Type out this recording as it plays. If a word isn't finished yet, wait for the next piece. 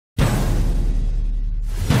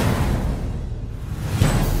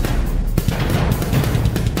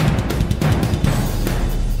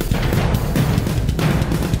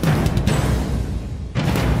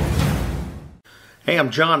Hey,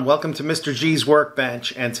 I'm John. Welcome to Mr. G's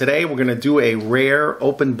Workbench, and today we're going to do a rare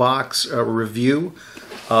open box review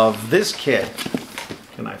of this kit.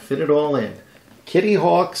 Can I fit it all in? Kitty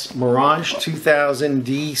Hawk's Mirage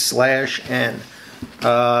 2000D/N.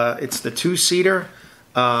 It's the two-seater.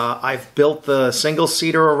 I've built the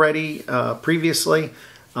single-seater already previously.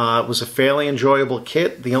 It was a fairly enjoyable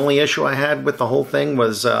kit. The only issue I had with the whole thing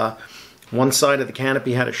was one side of the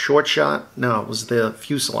canopy had a short shot. No, it was the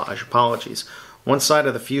fuselage. Apologies. One side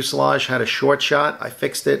of the fuselage had a short shot. I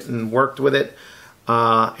fixed it and worked with it.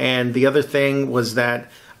 And the other thing was that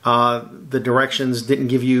the directions didn't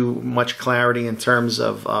give you much clarity in terms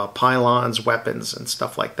of pylons, weapons, and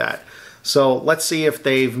stuff like that. So let's see if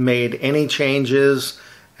they've made any changes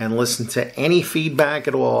and listen to any feedback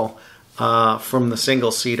at all from the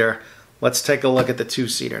single-seater. Let's take a look at the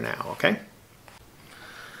two-seater now, okay?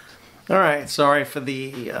 Alright, sorry for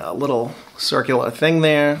the little circular thing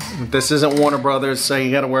there. This isn't Warner Brothers, so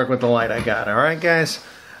you gotta work with the light I got. Alright guys?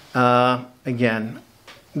 Again,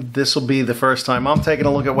 this will be the first time I'm taking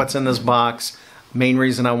a look at what's in this box. Main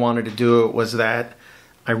reason I wanted to do it was that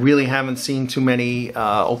I really haven't seen too many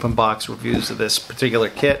open box reviews of this particular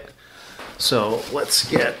kit. So let's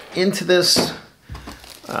get into this.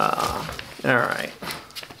 Alright.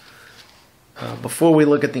 Before we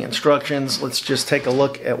look at the instructions, let's just take a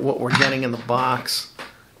look at what we're getting in the box.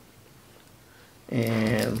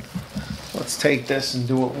 And let's take this and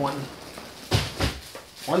do it one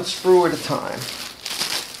sprue at a time.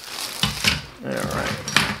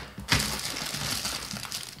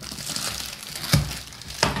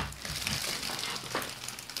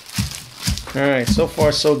 Alright. Alright, so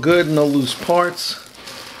far so good, no loose parts.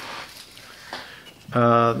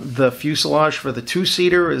 The fuselage for the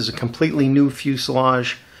two-seater is a completely new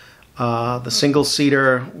fuselage. The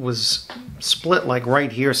single-seater was split like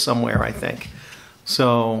right here somewhere, I think.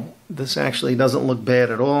 So this actually doesn't look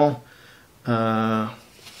bad at all.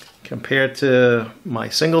 Compared to my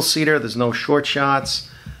single-seater, there's no short shots.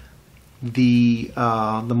 The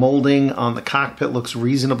molding on the cockpit looks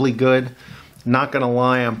reasonably good. Not gonna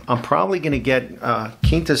lie, I'm probably gonna get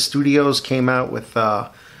Quinta Studios came out with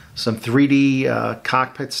some 3D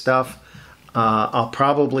cockpit stuff. I'll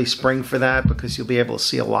probably spring for that because you'll be able to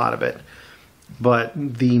see a lot of it. But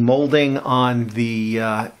the molding on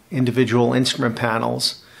the individual instrument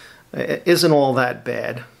panels isn't all that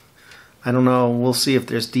bad. I don't know, we'll see if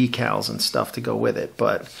there's decals and stuff to go with it,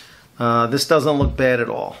 but this doesn't look bad at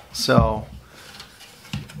all. So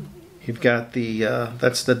you've got the,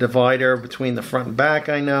 that's the divider between the front and back,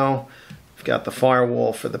 I know. You've got the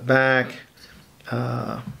firewall for the back.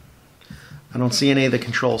 I don't see any of the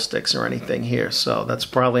control sticks or anything here, so that's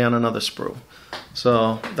probably on another sprue.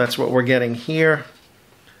 So that's what we're getting here.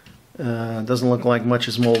 Doesn't look like much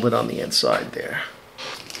is molded on the inside there.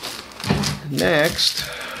 Next,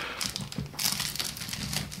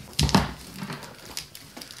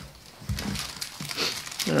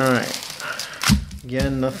 alright,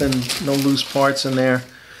 again, nothing, no loose parts in there.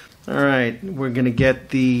 Alright, we're going to get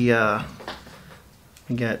the,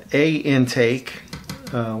 we got a intake.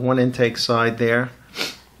 One intake side there.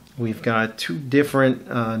 We've got two different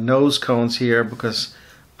nose cones here because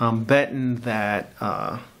I'm betting that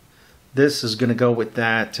this is going to go with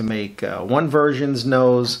that to make one version's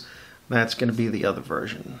nose. That's going to be the other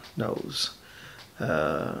version nose.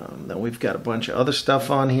 Then we've got a bunch of other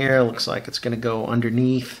stuff on here. Looks like it's going to go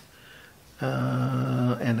underneath.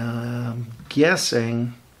 And I'm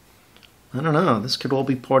guessing, I don't know, this could all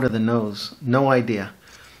be part of the nose. No idea.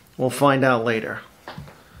 We'll find out later.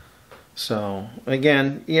 So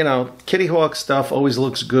again, you know, Kitty Hawk stuff always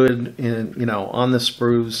looks good in, you know, on the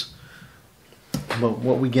sprues. But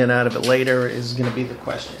what we get out of it later is going to be the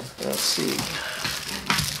question. Let's see.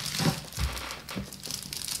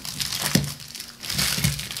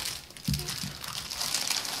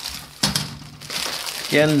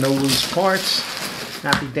 Again, no loose parts.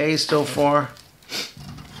 Happy days so far.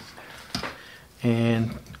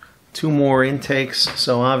 And two more intakes.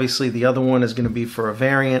 So obviously the other one is going to be for a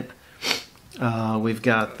variant. We've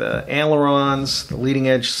got the ailerons, the leading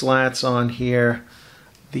edge slats on here.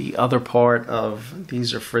 The other part of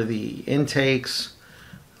these are for the intakes.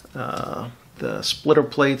 The splitter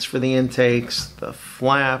plates for the intakes, the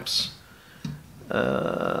flaps.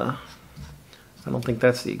 I don't think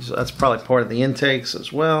that's that's probably part of the intakes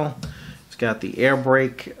as well. It's got the air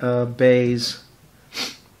brake bays.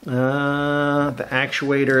 The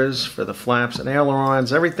actuators for the flaps and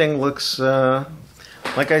ailerons. Everything looks,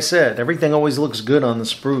 like I said, everything always looks good on the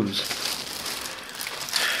sprues.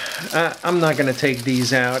 I'm not going to take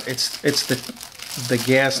these out. It's the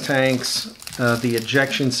gas tanks. The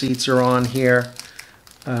ejection seats are on here.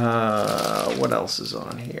 What else is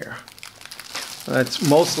on here? That's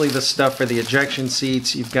mostly the stuff for the ejection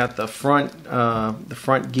seats. You've got the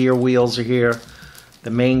front gear wheels are here. The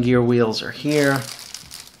main gear wheels are here.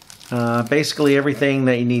 Basically everything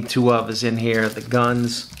that you need two of is in here. The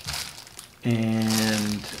guns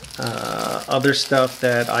and other stuff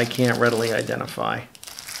that I can't readily identify.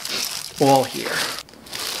 All here.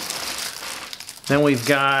 Then we've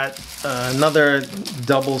got another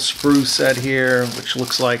double sprue set here, which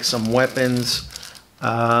looks like some weapons.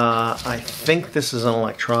 I think this is an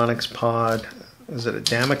electronics pod. Is it a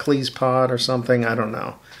Damocles pod or something? I don't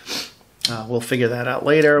know. We'll figure that out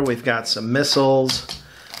later. We've got some missiles,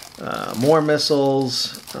 more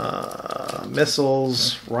missiles,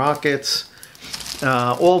 rockets.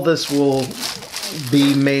 All this will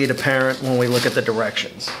be made apparent when we look at the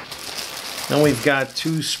directions. Then we've got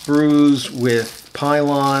two sprues with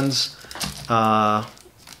pylons. I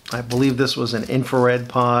believe this was an infrared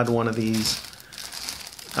pod, one of these.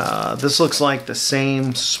 This looks like the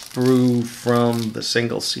same sprue from the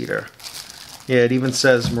single-seater. Yeah, it even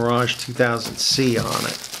says Mirage 2000C on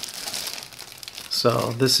it.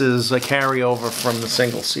 So this is a carryover from the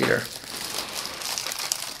single-seater.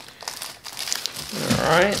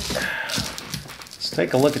 Alright, let's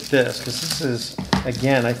take a look at this, because this is,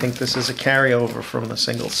 again, I think this is a carryover from the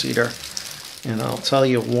single-seater. And I'll tell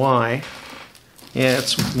you why. Yeah,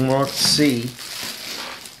 it's marked C.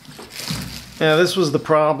 Yeah, this was the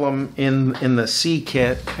problem in the C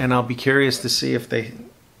kit, and I'll be curious to see if they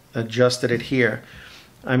adjusted it here.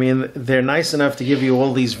 I mean, they're nice enough to give you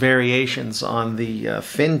all these variations on the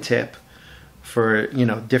fin tip for, you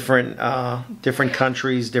know, different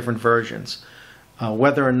countries, different versions.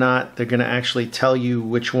 Whether or not they're going to actually tell you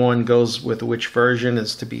which one goes with which version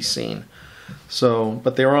is to be seen. So,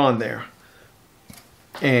 but they're on there.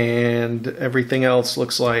 And everything else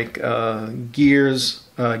looks like gears,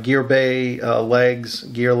 gear bay,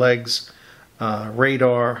 gear legs,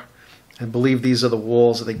 radar. I believe these are the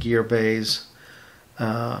walls of the gear bays.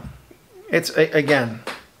 It's, again,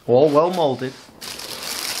 all well molded.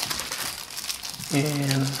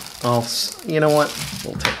 And you know what?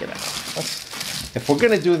 We'll take it out. If we're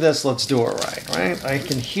going to do this, let's do it right? I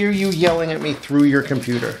can hear you yelling at me through your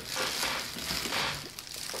computer.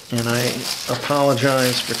 And I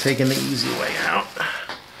apologize for taking the easy way out.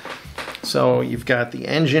 So you've got the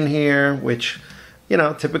engine here, which, you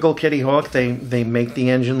know, typical Kitty Hawk, they make the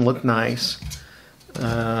engine look nice.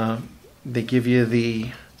 They give you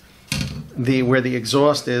the where the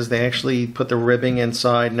exhaust is, they actually put the ribbing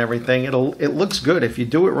inside and everything. It looks good if you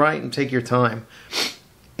do it right and take your time.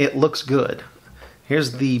 It looks good.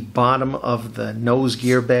 Here's the bottom of the nose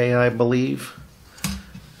gear bay, I believe.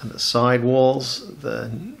 And the side walls, the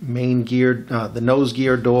main gear, the nose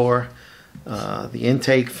gear door, the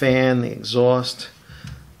intake fan, the exhaust,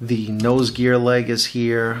 the nose gear leg is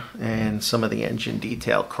here, and some of the engine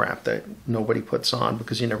detail crap that nobody puts on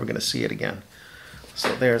because you're never going to see it again.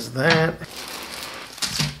 So there's that.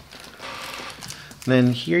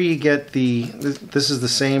 Then here you get this is the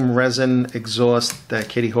same resin exhaust that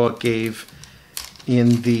Kitty Hawk gave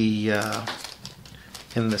in the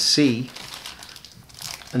C.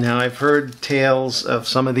 Now I've heard tales of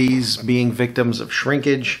some of these being victims of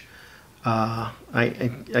shrinkage.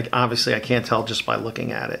 Obviously I can't tell just by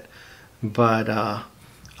looking at it, but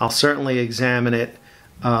I'll certainly examine it.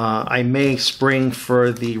 I may spring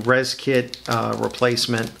for the res kit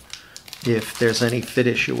replacement if there's any fit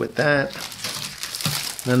issue with that.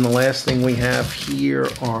 Then the last thing we have here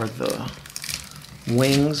are the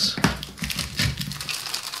wings.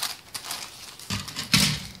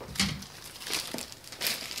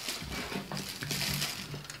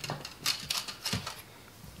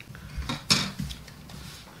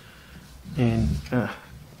 And I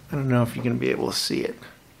don't know if you're going to be able to see it,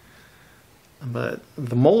 but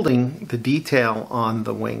the molding, the detail on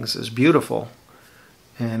the wings is beautiful.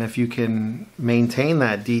 And if you can maintain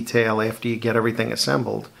that detail after you get everything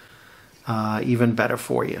assembled, even better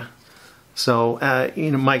for you. So,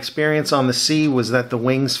 you know, my experience on the C was that the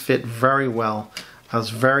wings fit very well. I was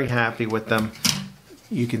very happy with them.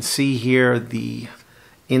 You can see here the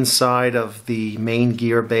inside of the main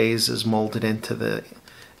gear bays is molded into the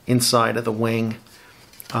inside of the wing.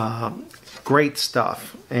 Great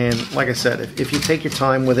stuff. And like I said, if you take your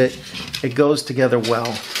time with it, it goes together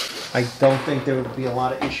well. I don't think there would be a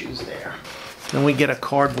lot of issues there. Then we get a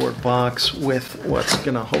cardboard box with what's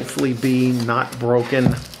going to hopefully be not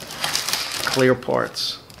broken clear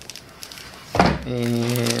parts.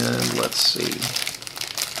 And let's see.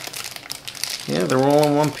 Yeah, they're all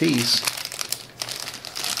in one piece.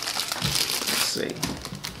 Let's see.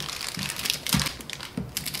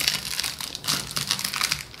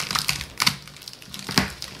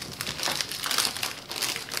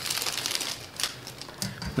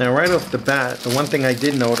 Now right off the bat, the one thing I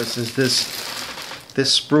did notice is this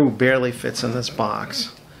sprue barely fits in this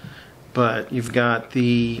box. But you've got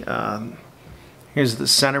the, here's the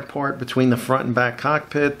center part between the front and back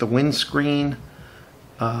cockpit, the windscreen.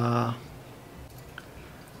 That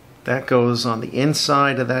goes on the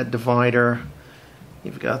inside of that divider.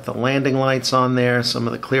 You've got the landing lights on there, some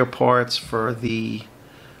of the clear parts for the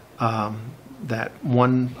that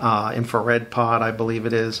one infrared pod, I believe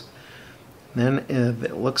it is. Then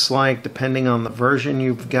it looks like, depending on the version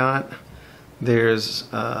you've got, there's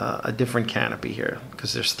a different canopy here,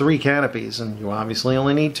 because there's 3 canopies and you obviously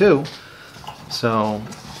only need 2. So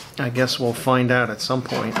I guess we'll find out at some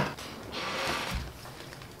point.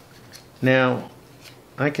 Now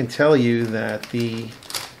I can tell you that the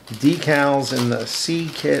decals in the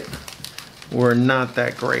C kit were not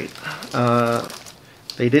that great.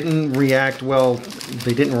 They didn't react well.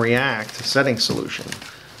 They didn't react to setting solution.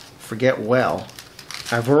 Forget well.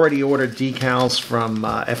 I've already ordered decals from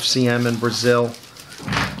FCM in Brazil.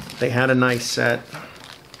 They had a nice set,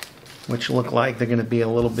 which look like they're going to be a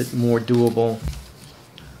little bit more doable.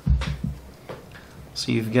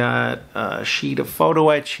 So you've got a sheet of photo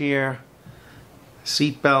etch here,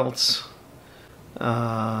 seat belts.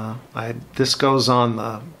 This goes on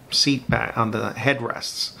the seat back, on the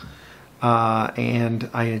headrests. And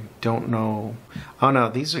I don't know. Oh no,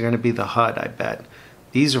 these are going to be the HUD, I bet.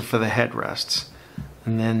 These are for the headrests.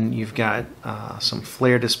 And then you've got some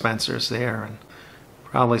flare dispensers there and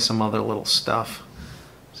probably some other little stuff.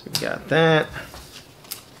 So you've got that.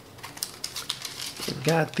 You've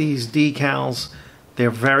got these decals.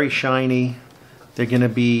 They're very shiny. They're going to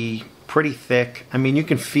be pretty thick. I mean, you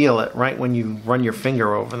can feel it right when you run your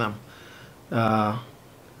finger over them.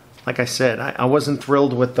 Like I said, I wasn't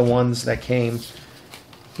thrilled with the ones that came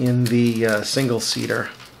in the single-seater.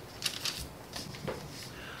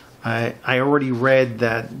 I already read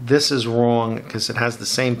that this is wrong because it has the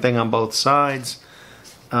same thing on both sides.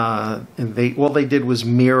 And all they did was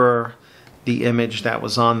mirror the image that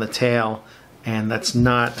was on the tail, and that's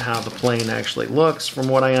not how the plane actually looks, from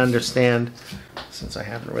what I understand, since I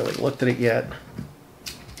haven't really looked at it yet.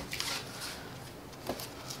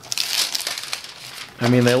 I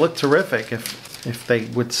mean, they look terrific. If they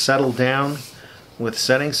would settle down with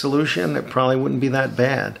setting solution, it probably wouldn't be that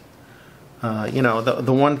bad. You know,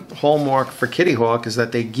 the one hallmark for Kitty Hawk is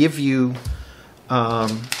that they give you,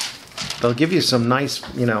 they'll give you some nice,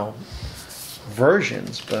 you know,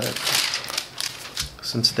 versions, but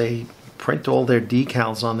since they print all their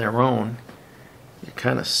decals on their own, you're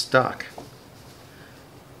kind of stuck.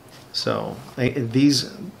 So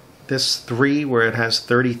this 3 where it has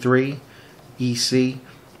 33 EC,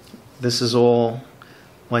 this is all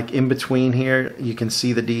like in between here. You can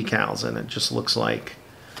see the decals and it just looks like,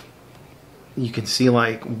 you can see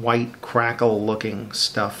like white crackle looking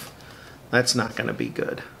stuff. That's not going to be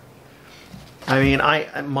good. I mean,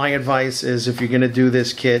 my advice is, if you're going to do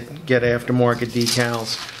this kit, get aftermarket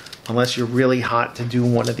decals, unless you're really hot to do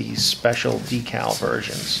one of these special decal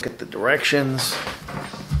versions. Get the directions.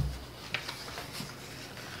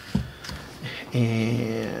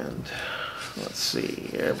 And let's see,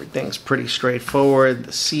 everything's pretty straightforward.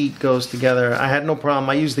 The seat goes together. I had no problem.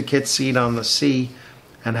 I used the kit seat on the C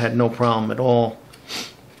and had no problem at all.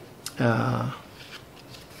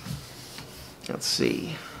 Let's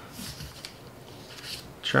see.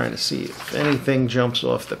 Trying to see if anything jumps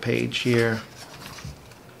off the page here.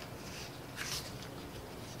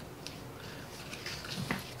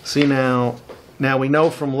 See, now we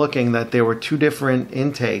know from looking that there were 2 different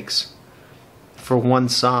intakes for one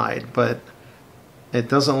side, but it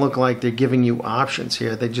doesn't look like they're giving you options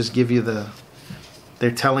here. They just give you they're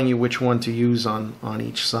telling you which one to use on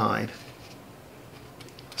each side.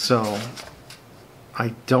 So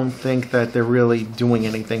I don't think that they're really doing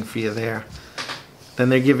anything for you there. Then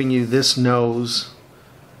they're giving you this nose,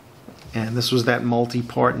 and this was that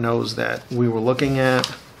multi-part nose that we were looking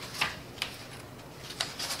at.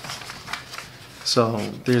 So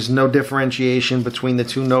there's no differentiation between the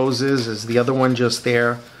 2 noses. Is the other one just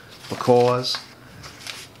there because?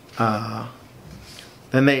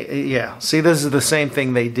 Then yeah, see, this is the same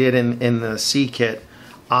thing they did in the C kit,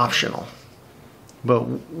 optional. But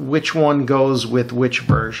which one goes with which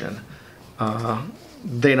version?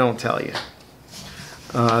 They don't tell you.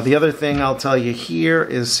 The other thing I'll tell you here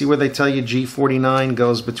is, see where they tell you G49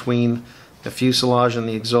 goes between the fuselage and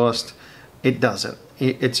the exhaust? It doesn't.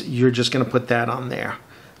 You're just going to put that on there.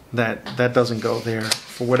 That doesn't go there.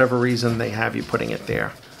 For whatever reason, they have you putting it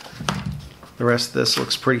there. The rest of this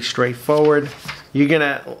looks pretty straightforward. You're going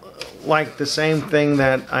to like the same thing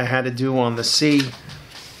that I had to do on the C.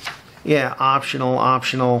 Yeah,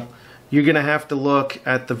 optional. you're going to have to look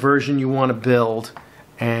at the version you want to build,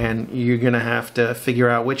 and you're going to have to figure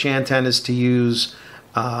out which antennas to use,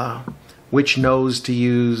 which nose to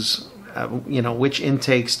use, which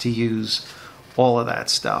intakes to use, all of that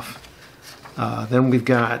stuff. Then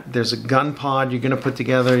there's a gun pod you're going to put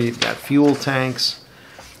together. You've got fuel tanks.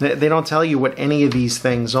 They don't tell you what any of these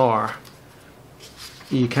things are.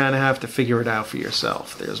 You kind of have to figure it out for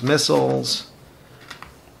yourself. There's missiles,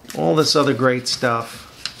 all this other great stuff.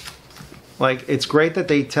 Like, it's great that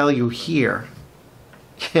they tell you here,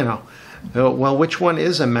 well, which one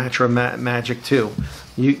is a Matra Magic 2?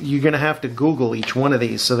 You're going to have to Google each one of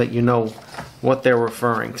these so that you know what they're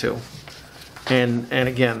referring to. And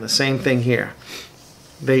again, the same thing here.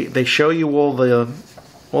 They show you all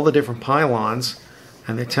the different pylons,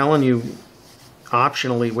 and they're telling you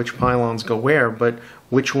optionally which pylons go where, but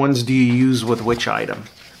which ones do you use with which item?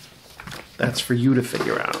 That's for you to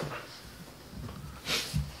figure out.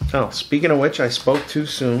 Oh, speaking of which, I spoke too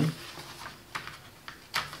soon.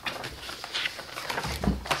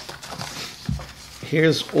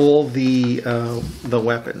 Here's all the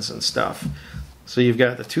weapons and stuff. So you've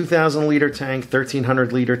got the 2,000 liter tank,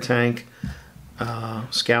 1,300 liter tank,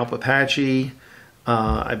 Scalp Apache.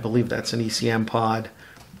 I believe that's an ECM pod.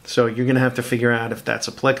 So you're going to have to figure out if that's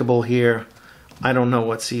applicable here. I don't know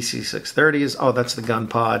what CC630 is. Oh, that's the gun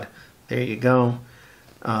pod. There you go.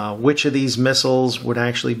 Which of these missiles would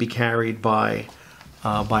actually be carried by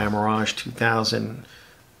a Mirage 2000?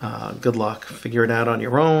 Good luck. Figure it out on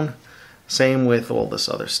your own. Same with all this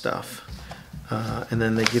other stuff. And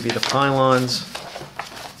then they give you the pylons.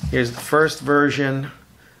 Here's the first version.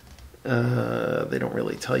 They don't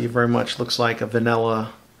really tell you very much. Looks like a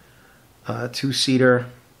vanilla two-seater.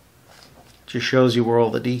 Just shows you where all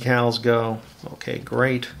the decals go. Okay,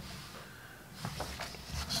 great.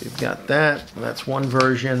 So you've got that. That's one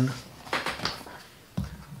version.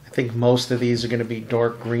 I think most of these are going to be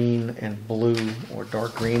dark green and blue, or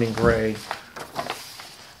dark green and gray.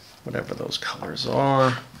 Whatever those colors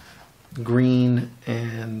are. Green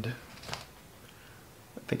and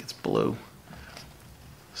I think it's blue.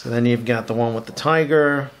 So then you've got the one with the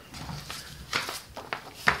tiger.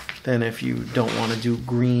 Then if you don't want to do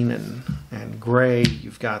green and gray,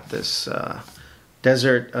 you've got this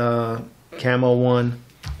desert camo one.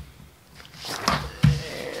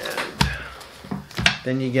 And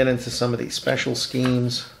then you get into some of these special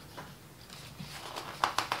schemes.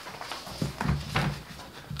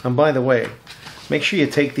 And by the way, make sure you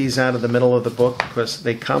take these out of the middle of the book, because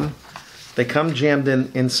they come jammed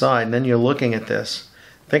inside, and then you're looking at this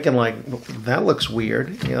thinking like, that looks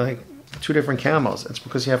weird. Like two different camos. It's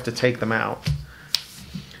because you have to take them out.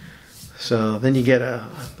 So then you get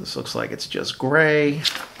this looks like it's just gray.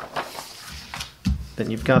 Then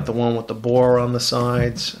you've got the one with the bore on the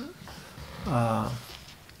sides.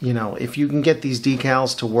 If you can get these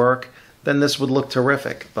decals to work, then this would look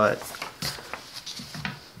terrific, but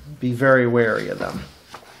be very wary of them.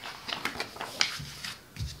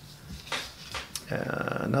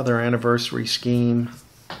 Another anniversary scheme.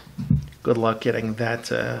 Good luck getting that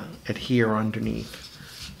to adhere underneath.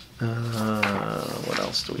 What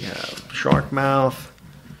else do we have? Shark mouth.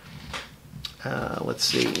 Let's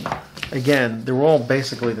see. Again, they're all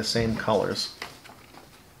basically the same colors.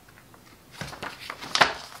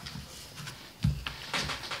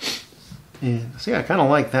 And see, I kind of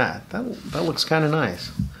like that. That looks kind of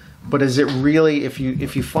nice. But is it really, if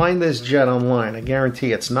you find this jet online, I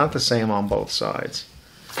guarantee it's not the same on both sides.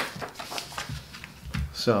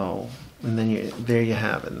 So, and then there you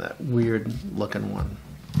have it, that weird looking one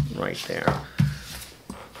right there.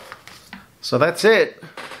 So that's it.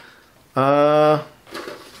 Mirage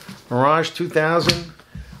 2000.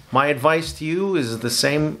 My advice to you is the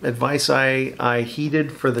same advice I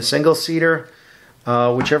heeded for the single-seater.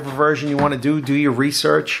 Whichever version you want to do your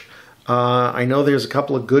research. I know there's a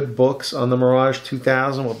couple of good books on the Mirage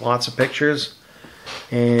 2000 with lots of pictures,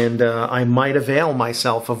 and I might avail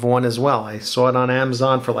myself of one as well. I saw it on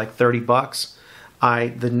Amazon for like 30 bucks.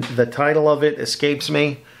 The title of it escapes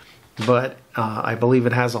me, but I believe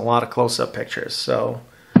it has a lot of close-up pictures. So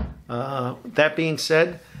that being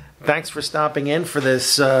said, thanks for stopping in for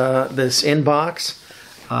this inbox.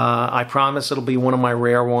 I promise it'll be one of my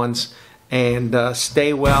rare ones. And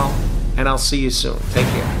stay well, and I'll see you soon. Take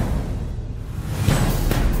care.